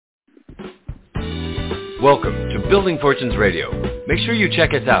Welcome to Building Fortunes Radio. Make sure you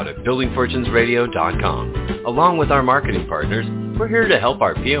check us out at buildingfortunesradio.com. Along with our marketing partners, we're here to help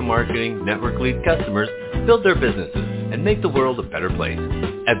our PM Marketing Network Lead customers build their businesses and make the world a better place.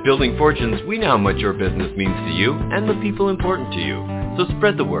 At Building Fortunes, we know how much your business means to you and the people important to you. So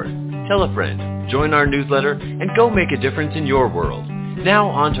spread the word, tell a friend, join our newsletter, and go make a difference in your world. Now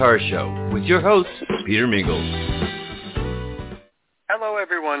on to our show with your host, Peter Mingils. Hello,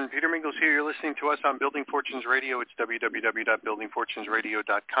 everyone. Peter Mingils here. You're listening to us on Building Fortunes Radio. It's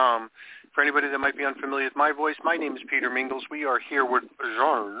www.buildingfortunesradio.com. For anybody that might be unfamiliar with my voice, my name is Peter Mingils. We are here with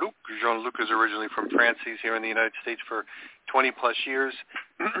Jean-Luc. Jean-Luc is originally from France. He's here in the United States for 20-plus years,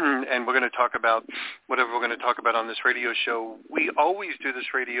 and we're going to talk about whatever we're going to talk about on this radio show. We always do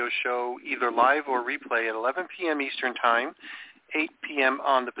this radio show either live or replay at 11 p.m. Eastern Time, 8 p.m.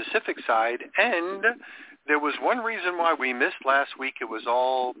 on the Pacific side, and there was one reason why we missed last week. It was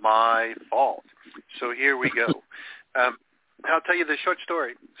all my fault. So here we go. I'll tell you the short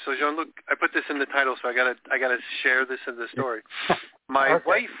story. So Jean-Luc, I put this in the title, so I gotta share this in the story. My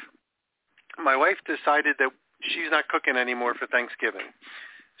wife decided that she's not cooking anymore for Thanksgiving.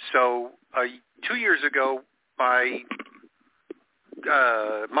 So 2 years ago, my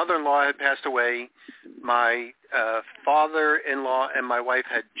mother-in-law had passed away. My father-in-law and my wife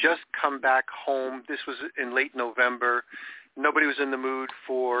had just come back home. This was in late November. Nobody was in the mood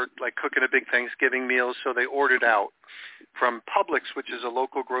for cooking a big Thanksgiving meal, so they ordered out from Publix, which is a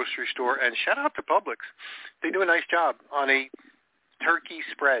local grocery store. And shout out to Publix. They do a nice job on a turkey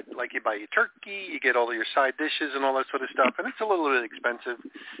spread. Like you buy your turkey, you get all of your side dishes and all that sort of stuff. And it's a little bit expensive,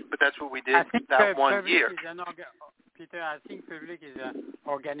 but that's what we did that one year. Peter, I think Publix is an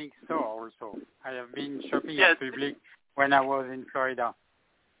organic store also. I have been shopping at Publix when I was in Florida.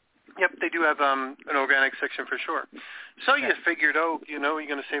 Yep, they do have an organic section for sure. So you figured, you're going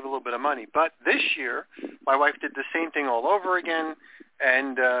to save a little bit of money. But this year, my wife did the same thing all over again,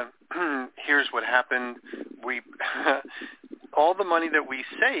 and here's what happened. We all the money that we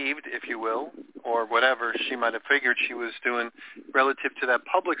saved, if you will, or whatever she might have figured she was doing relative to that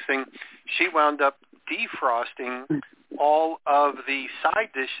Publix thing, she wound up defrosting all of the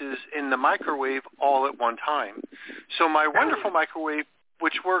side dishes in the microwave all at one time. So my wonderful microwave,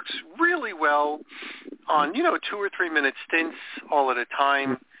 which works really well on, 2 or 3 minute stints all at a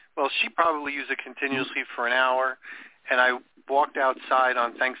time, well, she probably used it continuously for an hour, and I walked outside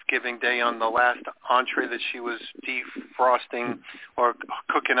on Thanksgiving Day on the last entree that she was defrosting or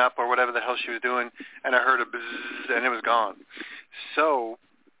cooking up or whatever the hell she was doing, and I heard a bzzz, and it was gone. So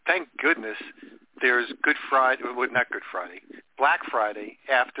thank goodness there's Black Friday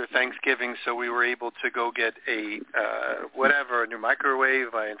after Thanksgiving, so we were able to go get a new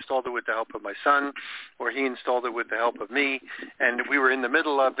microwave. I installed it with the help of my son, or he installed it with the help of me, and we were in the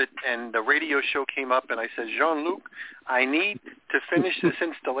middle of it, and the radio show came up, and I said, Jean-Luc, I need to finish this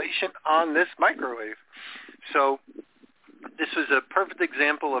installation on this microwave. So this was a perfect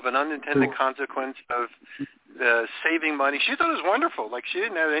example of an unintended consequence of saving money. She thought it was wonderful. She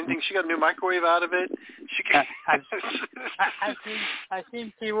didn't have anything. She got a new microwave out of it. I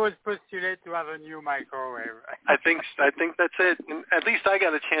think he was postulated to have a new microwave. I think that's it. And at least I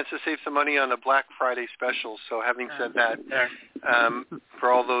got a chance to save some money on a Black Friday special. So having said that, for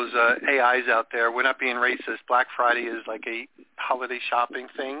all those AIs out there, we're not being racist. Black Friday is like a holiday shopping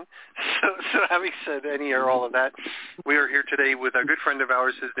thing. So having said any or all of that, we are here today with a good friend of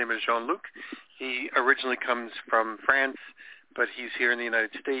ours. His name is Jean-Luc. He originally comes from France, but he's here in the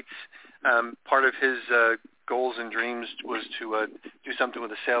United States. Part of his goals and dreams was to do something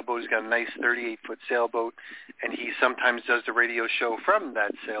with a sailboat. He's got a nice 38-foot sailboat, and he sometimes does the radio show from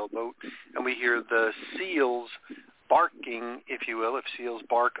that sailboat, and we hear the seals barking, if you will, if seals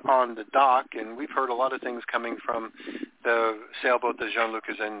bark on the dock, and we've heard a lot of things coming from the sailboat that Jean-Luc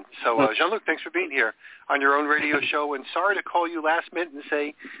is in. So, Jean-Luc, thanks for being here on your own radio show, and sorry to call you last minute and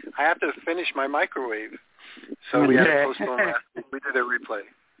say I have to finish my microwave. So we had to postpone that. We did a replay.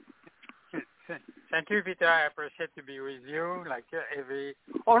 Thank you, Peter. I appreciate to be with you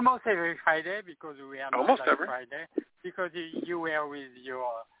almost every Friday, because we are not Friday, because you were with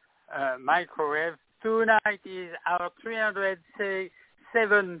your microwave. Tonight is our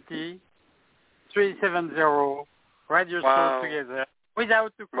 370 radio show together,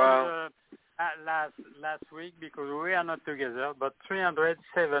 without to call last week, because we are not together, but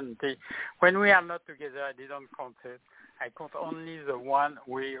 370. When we are not together, I didn't count it. I count only the one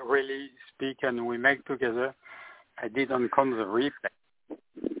we really speak and we make together. I didn't count the replay.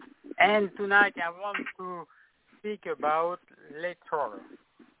 And tonight I want to speak about letter.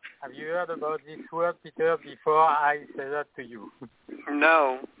 Have you heard about this word, Peter, before I say that to you?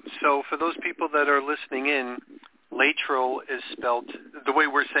 No. So for those people that are listening in, lateral is spelled, the way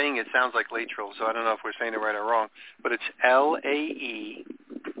we're saying it sounds like lateral, so I don't know if we're saying it right or wrong, but it's Laetrille.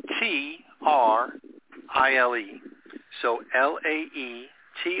 So Laetrille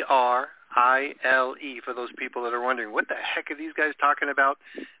for those people that are wondering, what the heck are these guys talking about?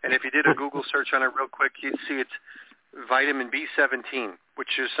 And if you did a Google search on it real quick, you'd see it's vitamin B17,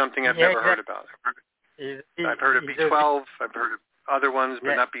 which is something I've never heard about. I've heard of B12, I've heard of other ones,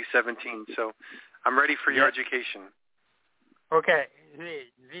 but not B17. So I'm ready for your education. Okay,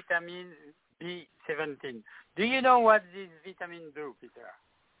 vitamin B17. Do you know what this vitamin do, Peter?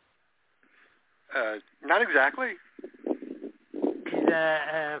 Not exactly.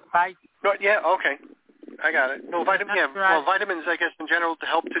 Fight. But yeah, okay. I got it. Well, vitamins, I guess, in general, to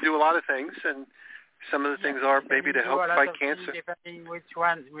help to do a lot of things, and some of the things are maybe to help fight cancer. Depending which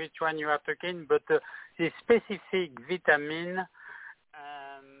one you are taking, but the specific vitamin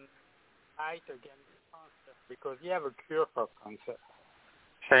fight against cancer, because you have a cure for cancer,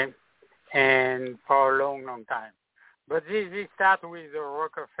 okay? And for a long, long time. But this starts with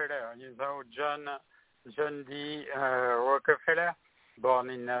Rockefeller, John D. Rockefeller, born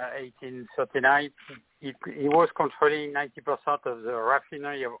in 1839. He was controlling 90% of the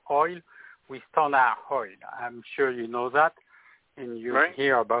refinery of oil with Standard Oil. I'm sure you know that, and you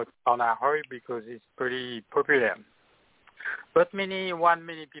hear about Standard Oil because it's pretty popular. But many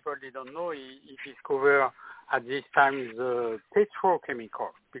people didn't know he discovered at this time the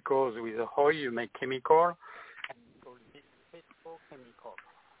petrochemical, because with the oil you make chemical, and we call this petrochemical.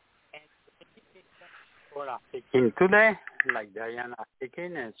 And the medication people are taking today, like Diane are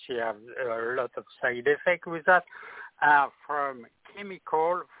taking, and she has a lot of side effects with that, are from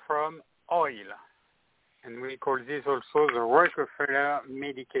chemical from oil. And we call this also the Rockefeller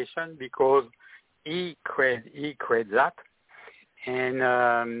medication because he created that.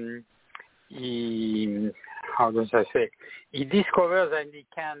 And he discovers that he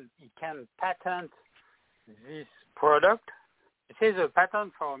can patent this product. It says a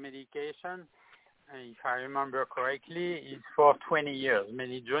patent for medication, if I remember correctly, is for 20 years.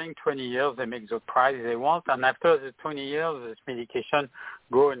 Meaning during 20 years they make the price they want, and after the 20 years this medication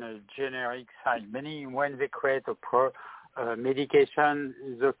go in a generic side. Meaning when they create a medication,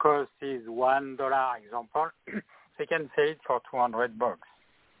 the cost is $1 example. They can sell it for $200.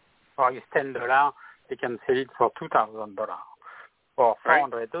 Or it's $10, they can sell it for $2,000 or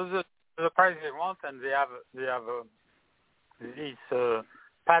 $400. Right. Those are the price they want, and they have this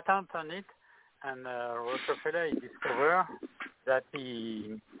patent on it. And Rockefeller discovered that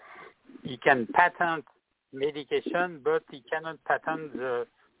he can patent medication, but he cannot patent the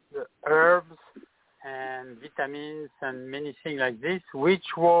herbs and vitamins and many things like this,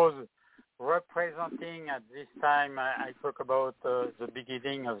 which was representing at this time, I talk about the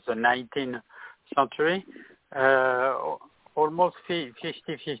beginning of the 19th century, almost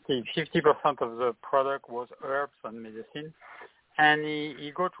 50% of the product was herbs and medicine, and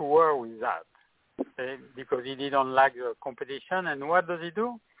he go to war with that because he didn't like the competition. And what does he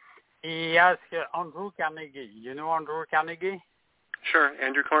do? He asked Andrew Carnegie. You know Andrew Carnegie? Sure,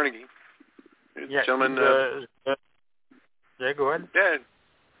 Andrew Carnegie. Yes. Gentleman. Yeah, go ahead. Yeah.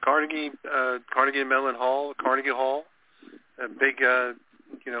 Carnegie Mellon Hall, Carnegie Hall, a big,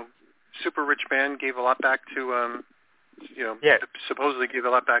 super rich man, gave a lot back to, supposedly gave a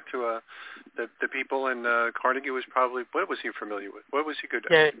lot back to the people, and Carnegie was probably, what was he familiar with? What was he good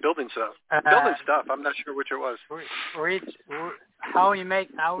at? Building stuff. Building stuff. I'm not sure which it was. Rich, how he make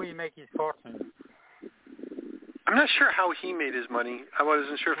his fortune? I'm not sure how he made his money. I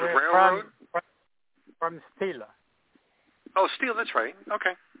wasn't sure if the railroad. From steel. Oh, steel. That's right.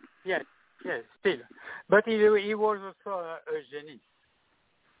 Okay. Yes, steel. But he was also a eugenist.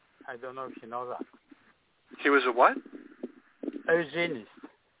 I don't know if you know that. He was a what? Eugenist.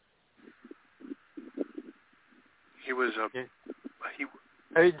 He was a... Yes.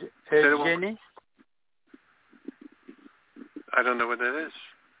 Eugenist? I don't know what that is.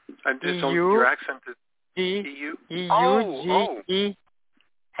 I just don't... Your accent is... EU? EUGENIST.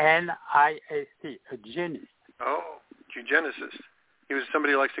 Eugenist. Oh, eugenicist. He was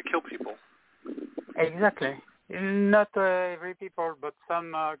somebody who likes to kill people. Exactly. Not every people, but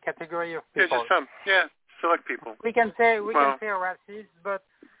some category of people. Yeah, just some. Yeah, select people. We can say racist, but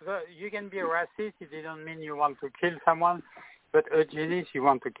you can be a racist. It doesn't mean you want to kill someone, but eugenist, you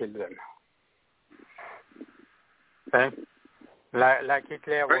want to kill them. Okay? Like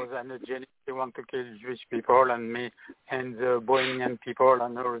Hitler was an eugenist. He want to kill Jewish people and the Bohemian people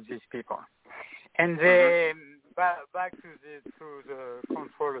and all these people. And back to the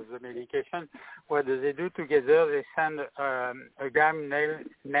control of the medication. What do they do together? They send a guy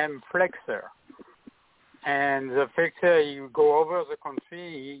named Flexer. And the Flexer, he go over the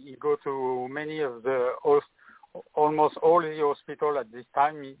country. He go to many of almost all the hospitals at this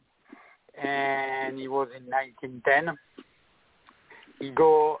time. And he was in 1910. He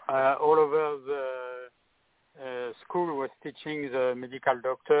go all over the school was teaching the medical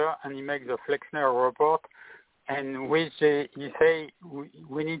doctor, and he makes the Flexner report, and which he say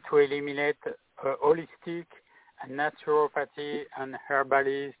we need to eliminate holistic and naturopathy and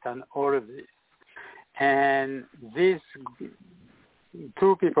herbalist and all of this. And these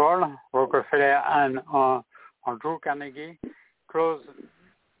two people, Rockefeller and Andrew Carnegie,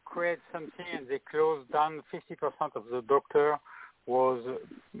 create something, and they closed down 50% of the doctor was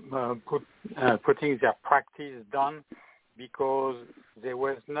putting their practice down because they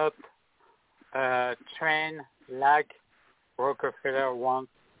was not trained like Rockefeller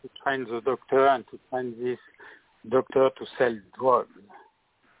wants to train the doctor and to train this doctor to sell drugs.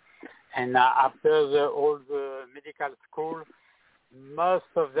 And after all the medical school, most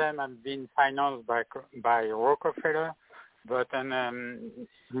of them have been financed by Rockefeller, but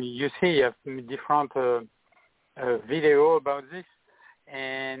you see you have different video about this.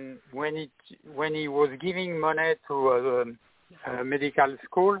 And when he was giving money to a medical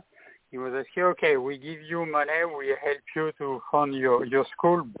school, he was asking, okay, we give you money, we help you to fund your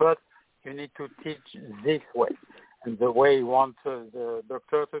school, but you need to teach this way. And the way he wanted the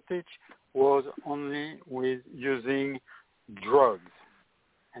doctor to teach was only with using drugs.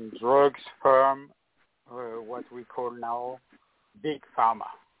 And drugs from what we call now big pharma.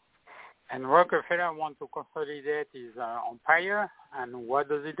 And Rockefeller wants to consolidate his empire, and what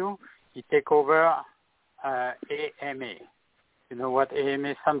does he do? He take over AMA. You know what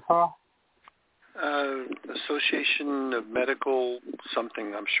AMA stands for? Association of Medical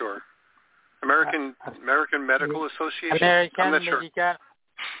something, I'm sure. American Medical Association? I'm not sure.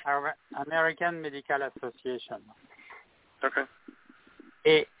 American Medical Association.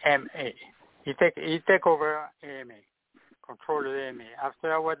 Okay. AMA. He take over AMA. Control the AMA.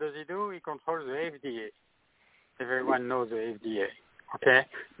 After, what does he do? He controls the FDA. Everyone knows the FDA. Okay.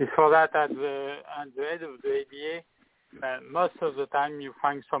 Before that, at the head of the FDA, most of the time you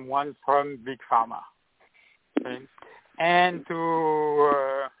find someone from big pharma. Okay. And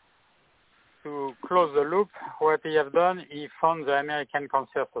to close the loop, what he have done, he found the American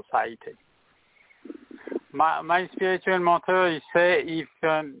Cancer Society. My spiritual motto is say if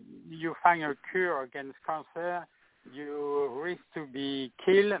you find a cure against cancer, you risk to be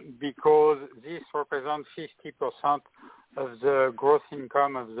killed because this represents 50% of the gross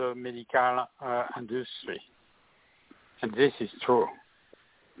income of the medical industry. And this is true.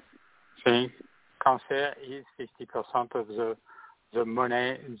 See, cancer is 50% of the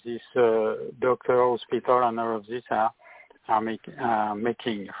money this doctor, hospital, and all of this are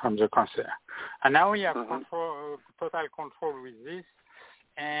making from the cancer. And now we have total control with this.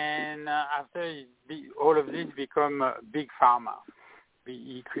 And after all of this become big pharma,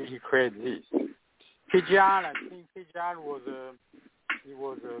 he created this. Fitzgerald, I think Fitzgerald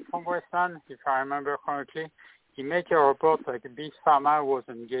was a congressman, if I remember correctly. He made a report like big pharma was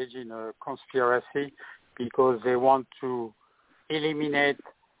engaged in a conspiracy because they want to eliminate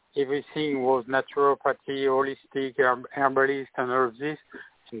everything was naturopathy, holistic, herbalist, and all of this,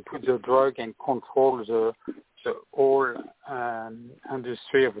 and put the drug and control the whole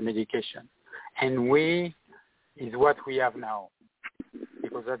industry of medication. And is what we have now.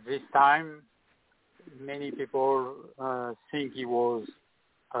 Because at this time, many people think he was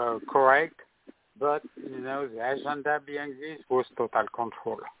correct, but, the agenda behind this was total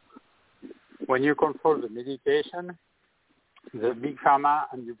control. When you control the medication, the big pharma,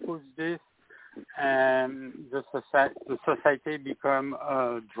 and you push this, and the society become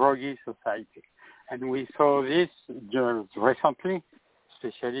a druggy society. And we saw this just recently,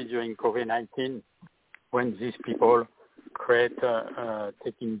 especially during COVID-19, when these people create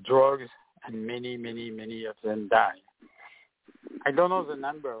taking drugs, and many of them die. I don't know the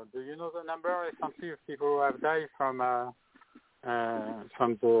number. Do you know the number recently of people who have died from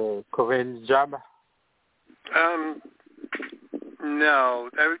the COVID jab? No,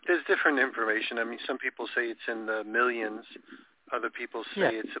 there's different information. I mean, some people say it's in the millions. Other people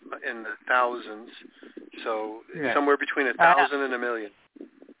say it's in the thousands. So somewhere between 1,000 and 1 million.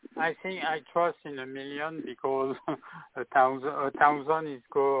 I think I trust in 1 million because 1,000 is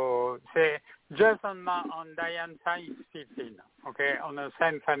say just on Diane's side is 15. Okay, on the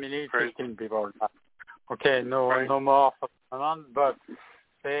same family, 15 people. Okay, no more for the month, but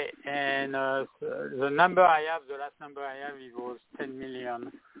And the number I have, the last number I have, it was 10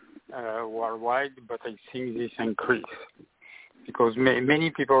 million worldwide, but I think this increased because many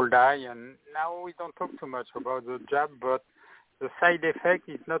people die, and now we don't talk too much about the jab, but the side effect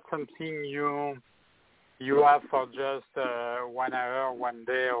is not something you have for just 1 hour, 1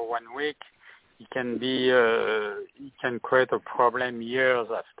 day, or 1 week. It can be, it can create a problem years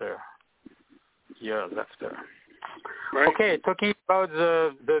after. Right. Okay, talking about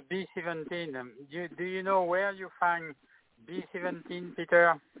the B17, do you know where you find B17,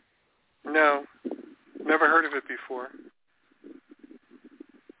 Peter? No, never heard of it before.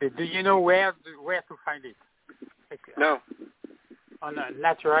 Do you know where to find it? No.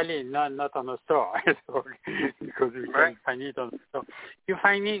 Naturally, not on a store, because you can find it on the store. You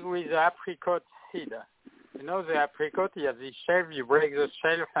find it with the apricot seed. You know the apricot, you have the shell, you break the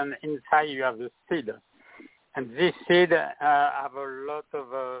shell, and inside you have the seed. And this seed have a lot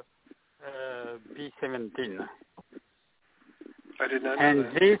of B17. I did not know and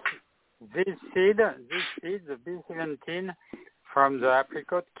that. This seed, the B17 from the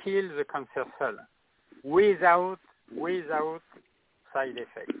apricot, kills the cancer cell without side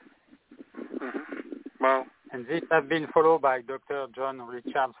effects. Mm-hmm. Wow. And this has been followed by Dr. John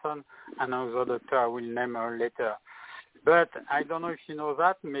Richardson and another doctor I will name later. But I don't know if you know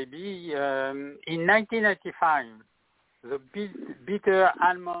that, maybe in 1995, the bitter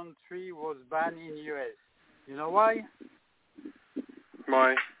almond tree was banned in the U.S. You know why?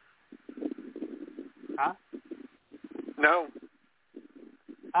 Why? Huh? No.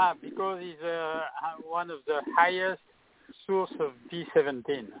 Because it's one of the highest source of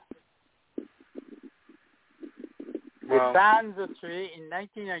B17. They banned the tree in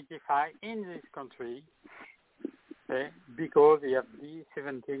 1995 in this country because you have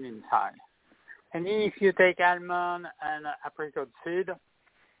B17 inside. And if you take almond and apricot seed,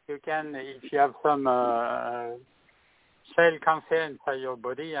 you can, if you have some cell cancer inside your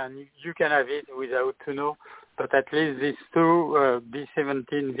body, and you can have it without to know, but at least these two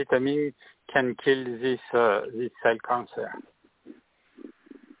B17 vitamins can kill this cell cancer.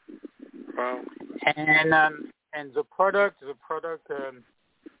 Wow. And the product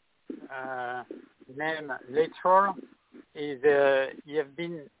named Letrol is he have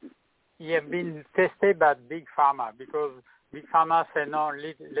been tested by Big Pharma because Big Pharma said no,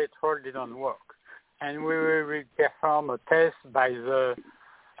 Letrol didn't work, and we will perform a test by the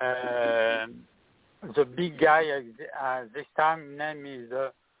big guy. This time name is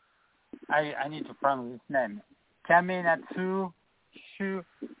I need to pronounce his name. Kaminatsu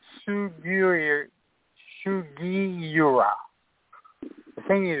Sugiura. The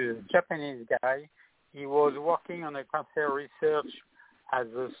thing is, a Japanese guy. He was working on a cancer research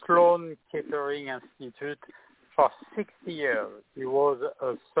at the Sloan Kettering Institute for 60 years. He was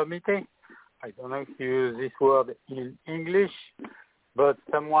a sommelier. I don't know if you use this word in English, but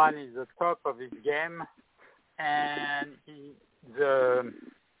someone is the top of his game, and the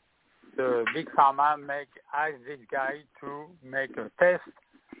Big Pharma asked this guy to make a test,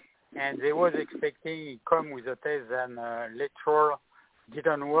 and they was expecting he come with a test and Letrol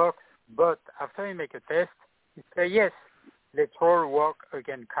didn't work, but after he make a test, he say yes, Letrol work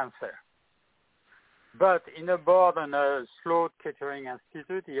against cancer. But in a board on a Sloan Kettering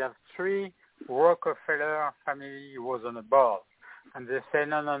Institute, you have 3 Rockefeller family was on the board, and they say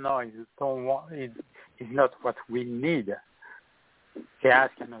no, it's not what we need. They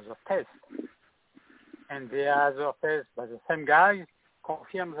ask another test, and the other test by the same guy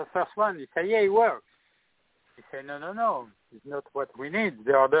confirms the first one. He say, yeah, it works. He say, no, it's not what we need.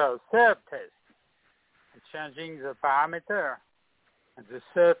 They order a third test, changing the parameter, and the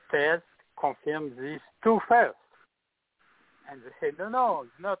third test confirms these 2 first. And they say, no,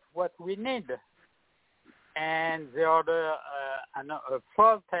 it's not what we need. And they order a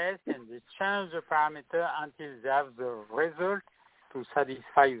 4th test, and they change the parameter until they have the result to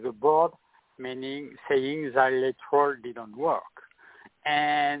satisfy the board, meaning saying that Letrol didn't work.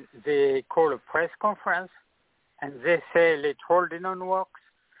 And they call a press conference, and they say Letrol didn't work.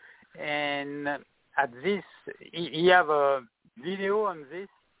 And at this, you have a video on this.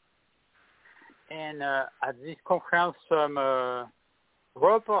 And at this conference, some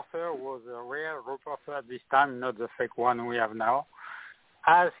reporter, was a real reporter at this time, not the fake one we have now,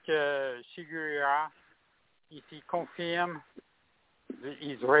 asked Shigura if he confirmed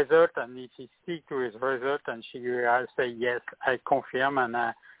his result and if he stick to his result, and Shigura say, yes, I confirm and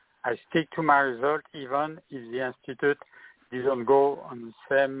I stick to my result even if the institute didn't go on the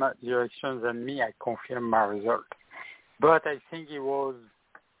same direction than me, I confirm my result. But I think he was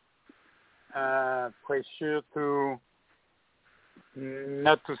pressure to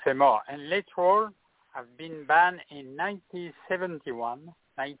not to say more. And lateral have been banned in 1971,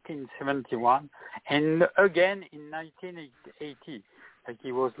 and again in 1980. Like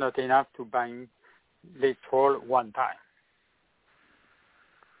it was not enough to ban lateral one time.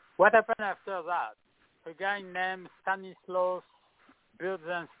 What happened after that? A guy named Stanislaus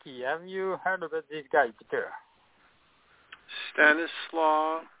Burzynski. Have you heard about this guy, Peter?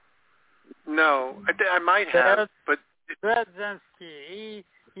 Stanislaw? No, I might have, but... Burzynski,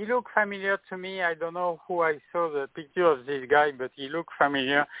 he looked familiar to me. I don't know who I saw the picture of this guy, but he looked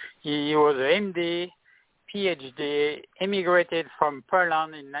familiar. He was an MD, PhD, immigrated from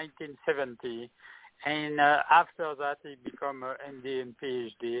Poland in 1970, and after that he became an MD and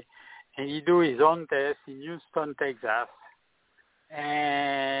PhD, and he do his own test in Houston, Texas,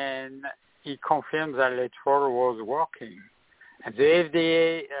 and he confirmed that lateral was working. And the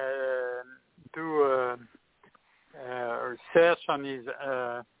FDA do research on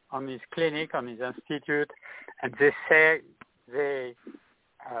his clinic, on his institute, and they say they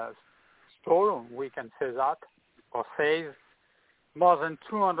stole, we can say that, or save more than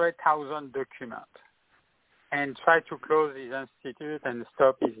 200,000 documents and try to close his institute and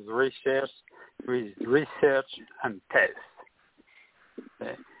stop his research and tests.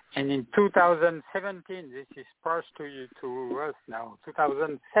 And in 2017, this is first to us now,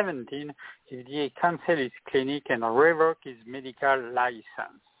 2017, FDA canceled his clinic and revoked his medical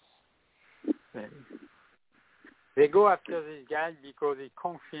license. They go after this guy because he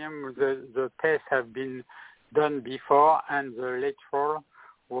confirmed the tests have been done before and the lateral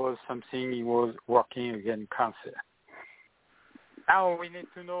was something he was working against cancer. Now we need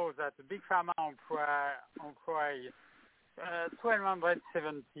to know that the big pharma employ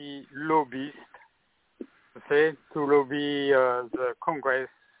 1,270 lobbyists, to lobby the Congress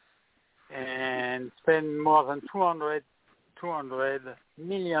and spend more than $200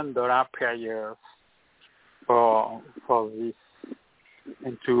 million per year for this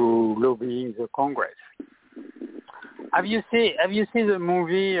and to lobbying the Congress. Have you seen the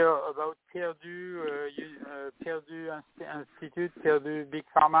movie about Purdue Institute, Purdue Big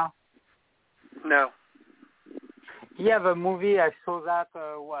Pharma? No. You have a movie, I saw that,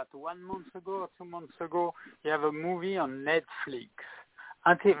 1 month ago or 2 months ago. You have a movie on Netflix.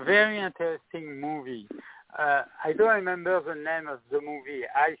 Very interesting movie. I don't remember the name of the movie.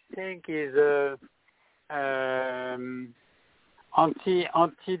 I think it's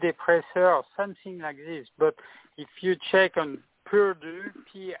antidepressant or something like this. But if you check on Purdue,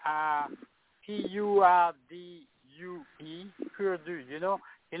 P-U-R-D-U-E, Purdue, you know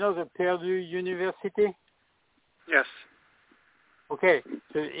the Purdue University? Yes. Okay,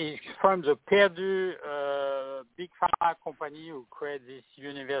 so it's from the Purdue big pharma company who created this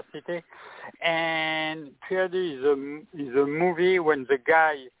university, and Purdue is a movie when the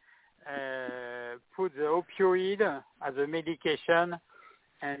guy put the opioid as a medication,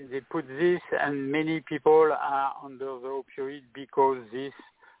 and they put this, and many people are under the opioid because this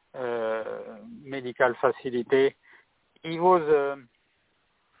medical facility.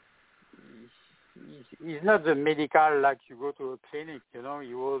 He's not the medical like you go to a clinic, He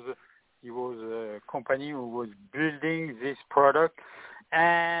was a company who was building this product,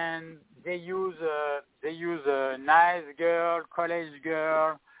 and they use a nice girl, college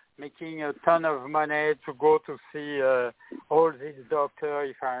girl, making a ton of money to go to see all these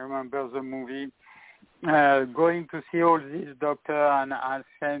doctors. If I remember the movie, going to see all these doctors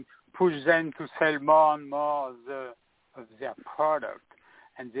and push them to sell more and more of their product.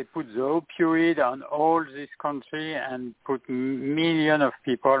 And they put the opioid on all this country and put millions of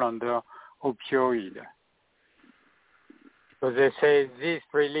people under opioid. So they say this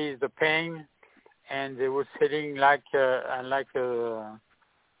relieves the pain, and they were selling like a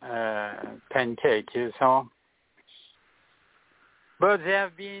pancake, But they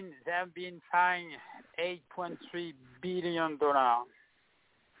have been fined $8.3 billion.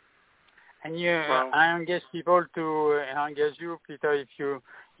 And I engage people to engage you, Peter, if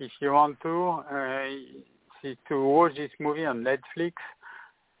you want to watch this movie on Netflix.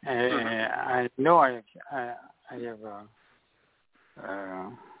 I know I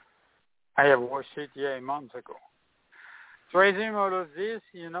have watched it a month ago. To resume all of this,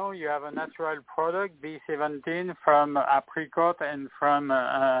 you have a natural product, B17, from apricot and from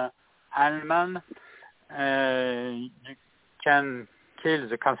almond. You can kill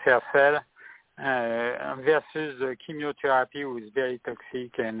the cancer cell. Versus the chemotherapy, who is very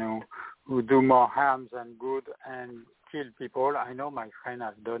toxic and who do more harm than good and kill people. I know my friend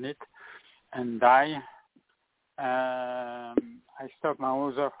has done it and die. I stopped my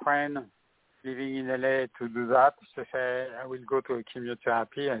other friend living in LA to do that. So I will go to a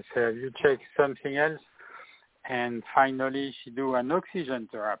chemotherapy and say, you check something else. And finally, she do an oxygen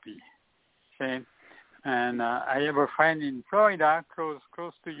therapy. Okay? And I have a friend in Florida,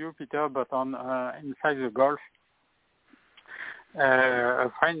 close to you, Peter, but on inside the Gulf.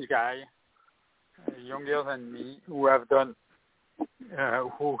 A French guy, younger than me, who had a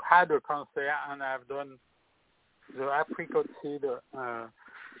cancer and have done the apricot seed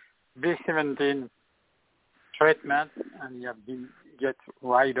B17 treatment, and he have been get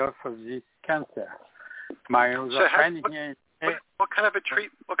rid of this cancer. My other friend here. What kind of a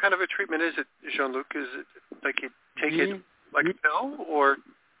treatment is it, Jean-Luc? Is it like you take it like a pill or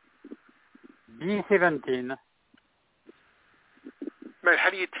B17? Right. How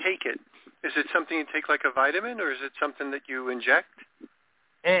do you take it? Is it something you take like a vitamin, or is it something that you inject?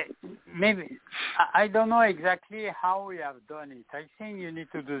 Maybe. I don't know exactly how we have done it. I think you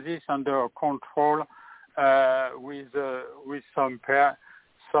need to do this under control with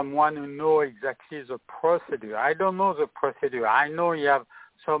someone who knows exactly the procedure. I don't know the procedure. I know you have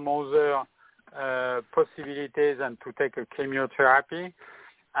some other possibilities than to take a chemotherapy.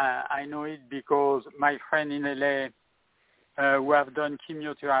 I know it because my friend in LA who have done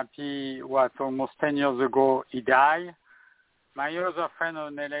chemotherapy, almost 10 years ago, he died. My other friend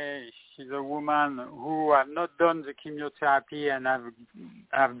in LA, she's a woman who have not done the chemotherapy and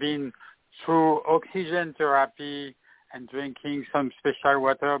have been through oxygen therapy and drinking some special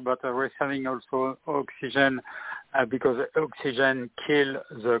water, but receiving also oxygen because oxygen kills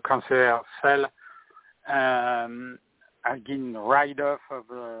the cancer cell. I've been rid off of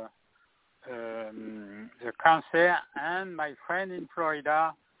the cancer, and my friend in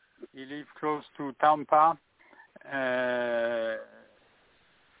Florida, he lives close to Tampa.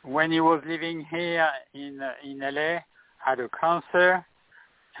 When he was living here in LA, had a cancer,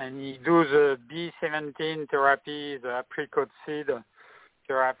 and he do the B17 therapy, the apricot seed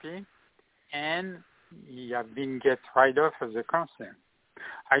therapy, and he have been get rid of the cancer.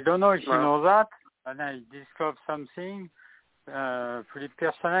 I don't know if you know that, and I discovered something pretty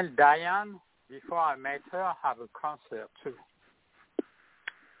personal. Diane, before I met her, have a cancer too.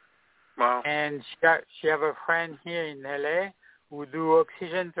 Wow. And she have a friend here in LA who do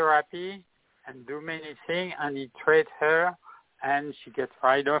oxygen therapy and do many things, and he treat her, and she gets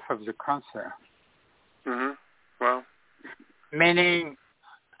rid of the cancer. Mm-hmm. Wow. Meaning,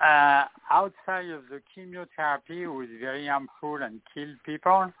 outside of the chemotherapy, which is very harmful and kill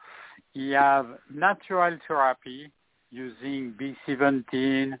people, you have natural therapy using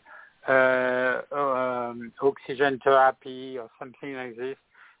B17, oxygen therapy or something like this,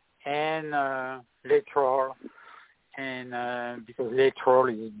 and lateral, and because lateral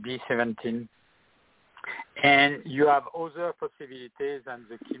is B17. And you have other possibilities than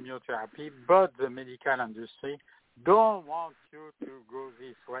the chemotherapy, but the medical industry don't want you to go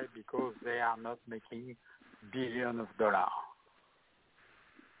this way because they are not making billions of dollars.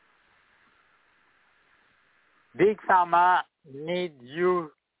 Big pharma needs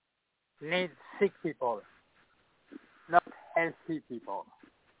sick people, not healthy people.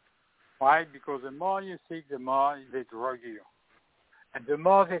 Why? Because the more you're sick, the more they drug you. And the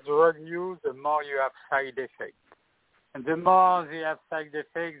more they drug you, the more you have side effects. And the more they have side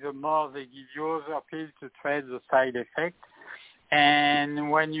effects, the more they give you other pills to treat the side effects. And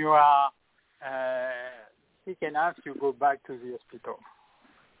when you are sick enough, you go back to the hospital.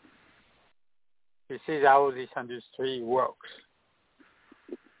 This is how this industry works.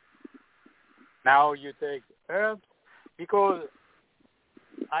 Now you take herbs, because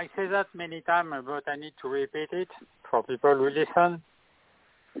I say that many times, but I need to repeat it for people who listen.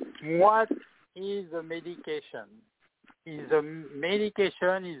 What is a medication? A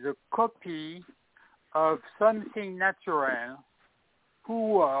medication is a copy of something natural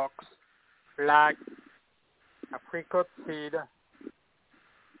who works, like apricot seed.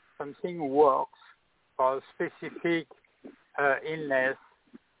 Something works for a specific illness,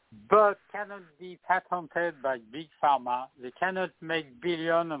 but cannot be patented by big pharma. They cannot make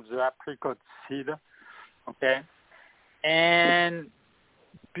billions of the apricot seed, okay? And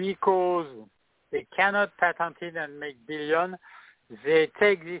because they cannot patent it and make billions, they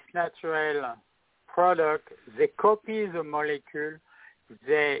take this natural product, they copy the molecule,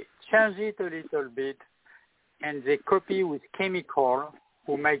 they change it a little bit, and they copy with chemical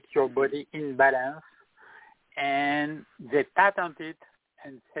who make your body in balance, and they patent it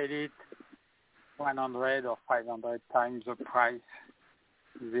and sell it 100 or 500 times the price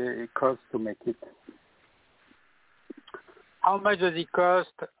it costs to make it. How much does it cost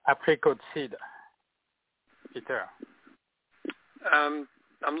apricot seed, Peter? I'm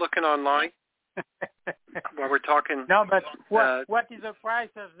looking online. Well, we're talking. No, but what is the price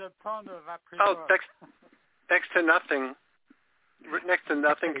of the pound of apricot? Oh, next to nothing. Next to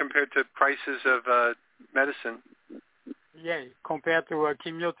nothing compared to prices of medicine. Yeah, compared to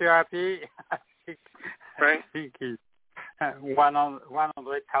chemotherapy, I think it's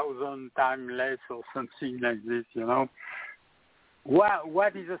 100,000 times less or something like this, you know.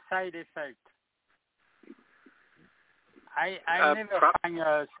 What is the side effect? I never find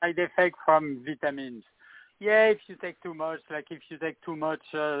a side effect from vitamins. Yeah, if you take too much, like if you take too much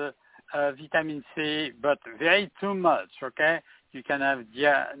vitamin C, but very too much, okay, you can have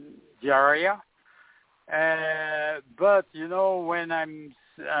diarrhea. But, you know, when I'm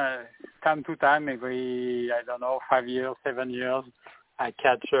time to time, every, 5 years, 7 years, I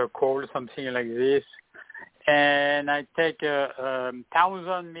catch a cold, something like this, and I take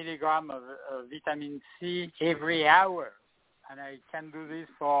 1,000 milligrams of vitamin C every hour, and I can do this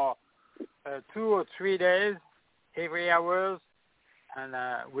for 2 or 3 days, every hour, and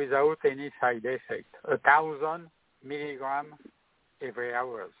without any side effect. 1,000 milligrams every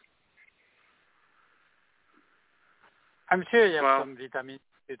hour. I'm sure you have some vitamins.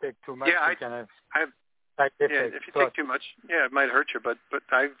 If you take too much, you can have side effects. Yeah, if you take too much, it might hurt you. But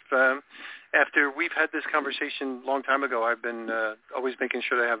I've after we've had this conversation a long time ago, I've been always making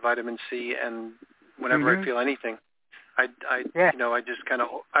sure that I have vitamin C, and whenever I feel anything, I just kind of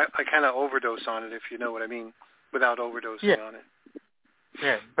overdose on it, if you know what I mean, without overdosing on it.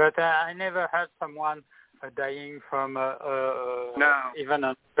 Yeah, but I never had someone dying from even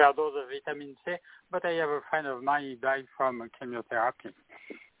an overdose of vitamin C, but I have a friend of mine who died from chemotherapy.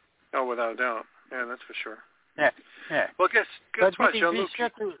 Oh, without a doubt. Yeah, that's for sure. Yeah. Well, guess what, Jean-Luc?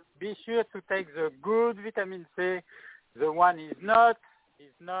 Be sure to take the good vitamin C. The one is not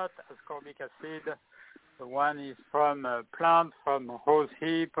ascorbic acid. The one is from a plant, from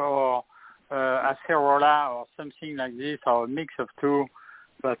rosehip or acerola or something like this, or a mix of two,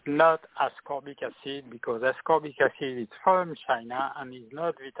 but not ascorbic acid, because ascorbic acid is from China and is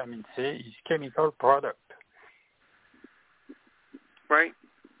not vitamin C, it's chemical product. Right.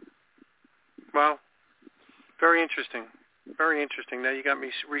 Well, very interesting. Very interesting. Now you got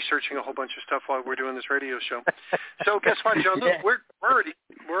me researching a whole bunch of stuff while we're doing this radio show. So guess what, Jean-Luc? We're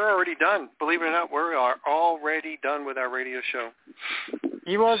already done. Believe it or not, we are already done with our radio show.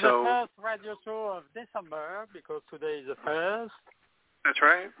 It was the first radio show of December, because today is the first. That's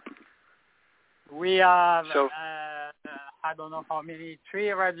right. We have, I don't know how many,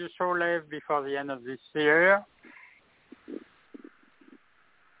 3 radio shows left before the end of this year.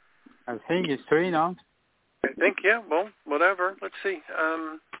 I think it's 3, no? I think, yeah. Well, whatever. Let's see.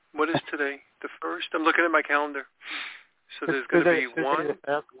 What is today? The 1st? I'm looking at my calendar. So there's going to be 1, 2,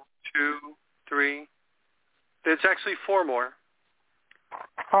 3. There's actually 4 more.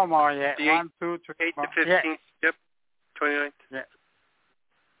 4 more, yeah. The 1, 2, 3, 8 4. to 15th. Yeah. Yep. 29th. Yeah.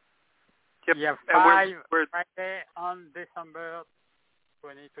 Yep. You have and 5 we're Friday on December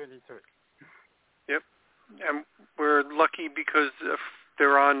 2023. Yep. And we're lucky because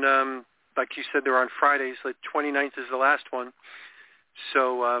they're on, like you said, they're on Fridays. Like 29th is the last one.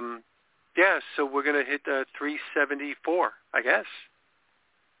 So, so we're going to hit 374, I guess.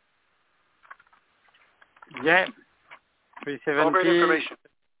 Yeah. 370. All great information.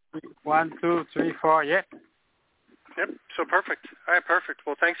 1, 2, 3, 4, yeah. Yep. So perfect. All right. Perfect.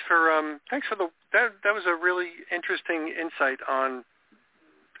 Well, thanks for that was a really interesting insight on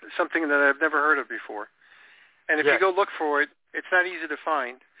something that I've never heard of before. And if you go look for it, it's not easy to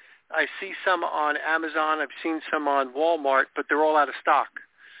find. I see some on Amazon. I've seen some on Walmart, but they're all out of stock.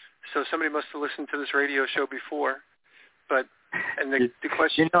 So somebody must have listened to this radio show before. But the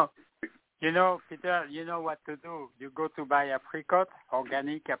question, you know, Peter, you know what to do. You go to buy apricot,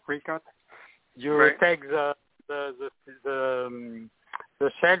 organic apricot. You take the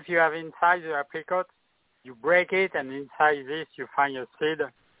shelf you have inside the apricot. You break it, and inside this you find a seed,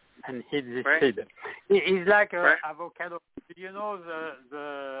 and hit this seed. It's like avocado. You know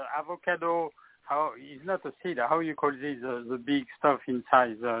the avocado? How it's not a seed. How you call this? The big stuff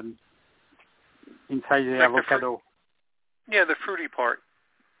inside the avocado. The fruity part.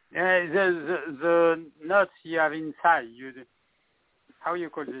 The nuts you have inside. How you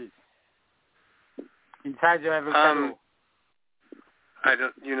call this? Inside the avocado. I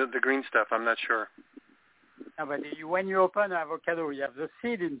don't. The green stuff. I'm not sure. No, but when you open an avocado, you have the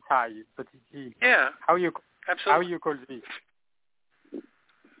seed inside. But how you call this?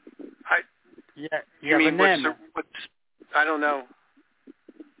 You mean what's? I don't know.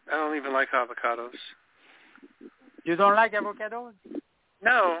 I don't even like avocados. You don't like avocados?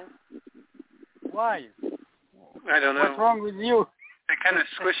 No. Why? I don't know. What's wrong with you? kind of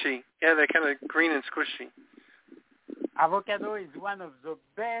squishy. Yeah, they're kind of green and squishy. Avocado is one of the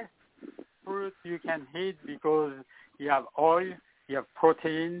best fruits you can eat because you have oil, you have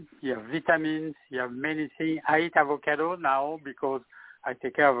protein, you have vitamins, you have many things. I eat avocado now because I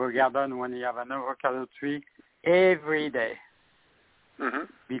take care of a garden when you have an avocado tree every day. Mm-hmm.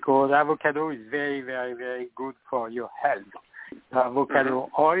 Because avocado is very, very, very good for your health. The avocado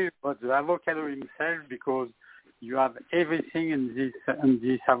oil, but the avocado himself, because you have everything in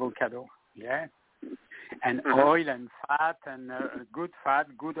this avocado, yeah, and oil and fat and good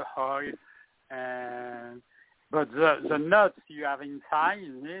oil, but the nuts you have inside,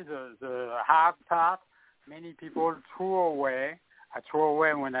 the hard part, many people throw away. I throw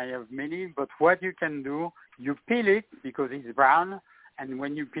away when I have many, but what you can do, you peel it because it's brown, and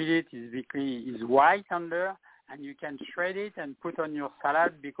when you peel it, it's white under, and you can shred it and put on your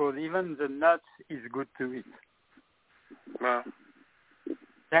salad because even the nuts is good to eat. Wow.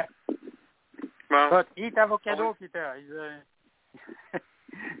 Yeah. Wow. But eat avocado, Peter.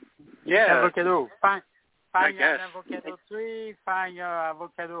 Yeah. Avocado. Find an avocado tree, find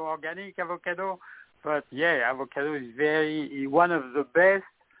avocado, organic avocado. But yeah, avocado is one of the best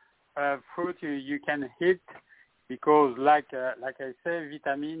fruit you can eat because, like I say,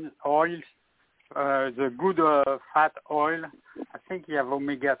 vitamins, oils, the good fat oil. I think you have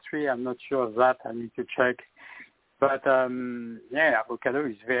omega-3. I'm not sure of that. I need to check. But yeah, avocado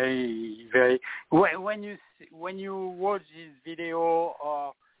is very, very. When you watch this video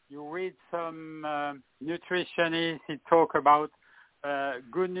or you read some nutritionists who talk about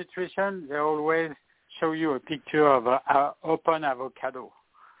good nutrition, they always show you a picture of an open avocado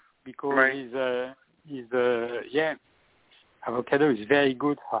because avocado is very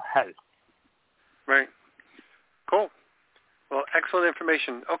good for health. Right. Cool. Well, excellent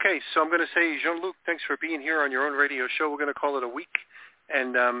information. Okay, so I'm going to say, Jean-Luc, thanks for being here on your own radio show. We're going to call it a week.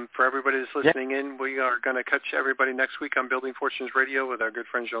 And for everybody that's listening in, we are going to catch everybody next week on Building Fortunes Radio with our good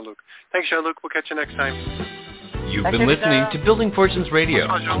friend Jean-Luc. Thanks, Jean-Luc. We'll catch you next time. You've been listening to Building Fortunes Radio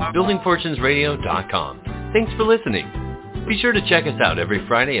on buildingfortunesradio.com. Thanks for listening. Be sure to check us out every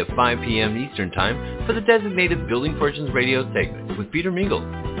Friday at 5 p.m. Eastern Time for the designated Building Fortunes Radio segment with Peter Mingils.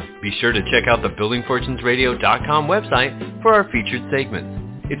 Be sure to check out the buildingfortunesradio.com website for our featured segments.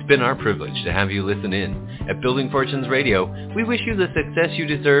 It's been our privilege to have you listen in. At Building Fortunes Radio, we wish you the success you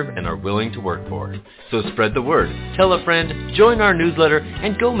deserve and are willing to work for. So spread the word, tell a friend, join our newsletter,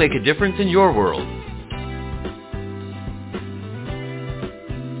 and go make a difference in your world.